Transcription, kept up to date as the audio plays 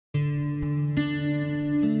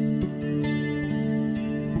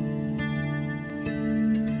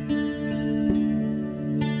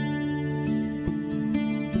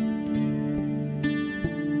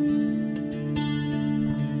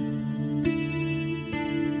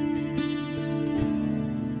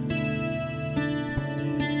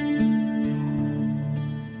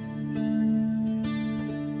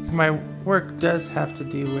My work does have to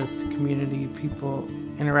do with community, people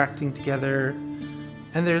interacting together,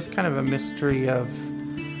 and there's kind of a mystery of,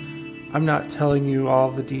 I'm not telling you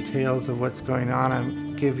all the details of what's going on,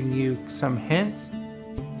 I'm giving you some hints.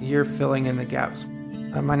 You're filling in the gaps.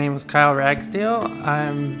 My name is Kyle Ragsdale.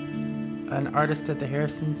 I'm an artist at the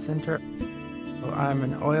Harrison Center. I'm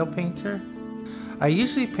an oil painter. I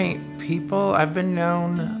usually paint people. I've been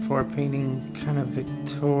known for painting kind of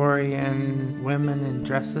Victorian women in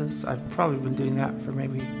dresses. I've probably been doing that for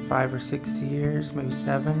maybe 5 or 6 years, maybe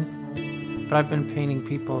 7. But I've been painting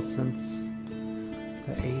people since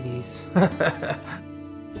the 80s.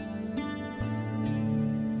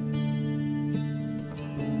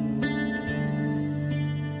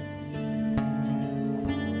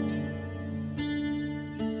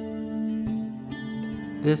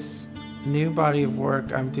 This new body of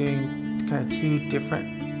work, I'm doing kind of 2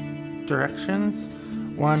 different directions.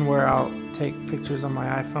 One where I'll take pictures on my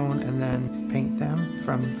iPhone and then paint them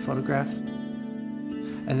from photographs.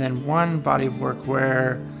 And then one body of work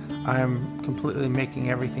where I'm completely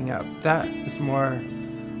making everything up. That is a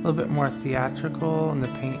little bit more theatrical, and the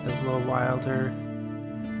paint is a little wilder.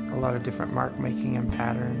 A lot of different mark making and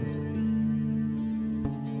patterns.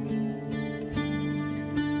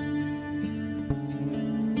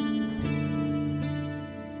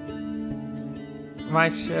 My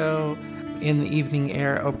show In the Evening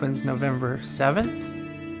Air opens November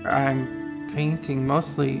 7th. I'm painting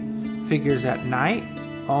mostly figures at night,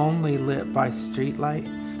 only lit by street light.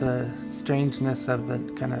 The strangeness of the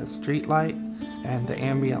kind of street light and the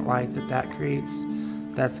ambient light that creates,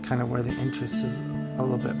 that's kind of where the interest is a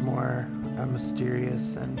little bit more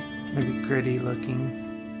mysterious and maybe gritty looking.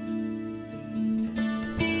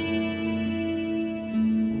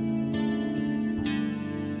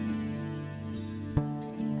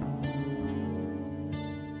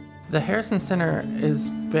 The Harrison Center has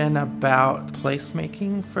been about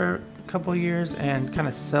placemaking for a couple years and kind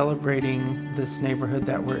of celebrating this neighborhood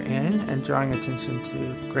that we're in and drawing attention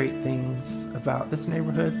to great things about this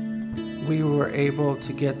neighborhood. We were able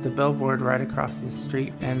to get the billboard right across the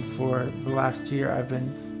street, and for the last year I've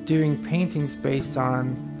been doing paintings based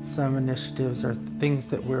on some initiatives or things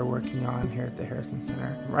that we're working on here at the Harrison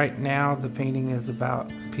Center. Right now the painting is about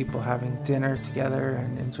people having dinner together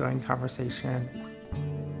and enjoying conversation.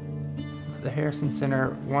 The Harrison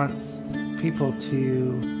Center wants people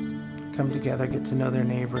to come together, get to know their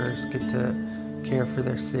neighbors, get to care for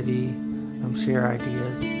their city, share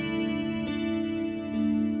ideas.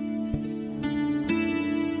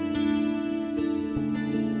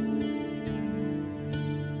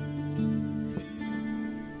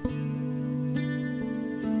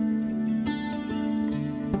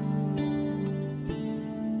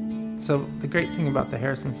 So the great thing about the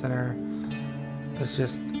Harrison Center is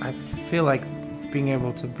just, I feel like being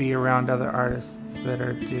able to be around other artists that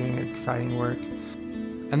are doing exciting work.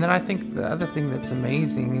 And then I think the other thing that's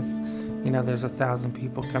amazing is, there's 1,000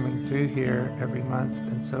 people coming through here every month,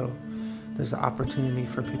 and so there's an opportunity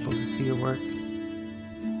for people to see your work.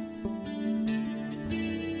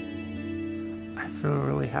 I feel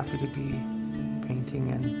really happy to be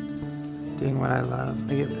painting and doing what I love.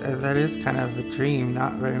 That is kind of a dream.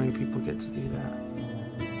 Not very many people get to do that.